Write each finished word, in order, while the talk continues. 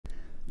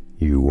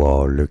You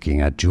are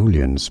looking at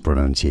Julian's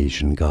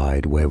pronunciation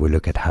guide, where we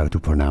look at how to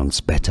pronounce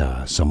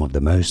better some of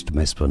the most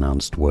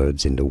mispronounced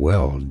words in the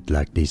world,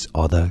 like this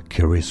other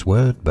curious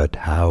word. But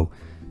how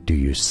do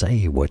you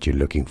say what you're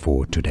looking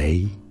for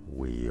today?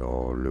 We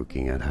are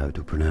looking at how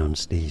to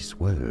pronounce this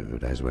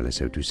word, as well as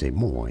how to say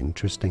more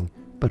interesting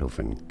but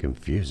often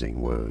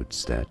confusing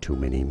words that too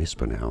many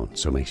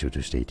mispronounce. So make sure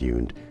to stay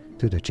tuned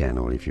to the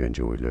channel if you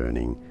enjoy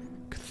learning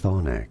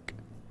Chthonic.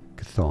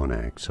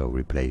 Chthonic, so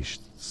replace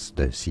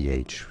the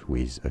CH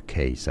with a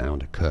K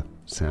sound, a K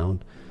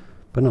sound,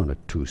 but not a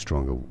too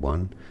strong a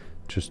one,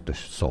 just a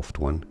soft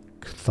one,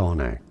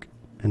 Chthonic.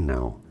 And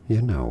now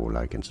you know,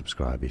 like and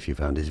subscribe if you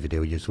found this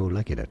video useful,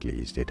 like it at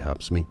least, it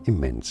helps me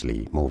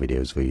immensely. More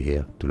videos for you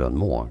here to learn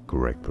more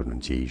correct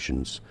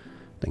pronunciations.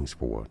 Thanks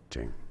for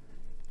watching.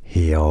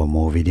 Here are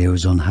more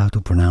videos on how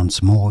to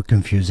pronounce more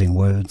confusing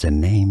words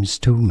and names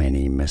too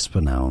many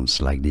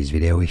mispronounced. Like this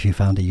video if you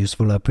found it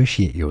useful. I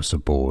appreciate your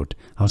support.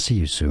 I'll see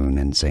you soon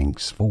and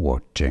thanks for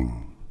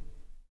watching.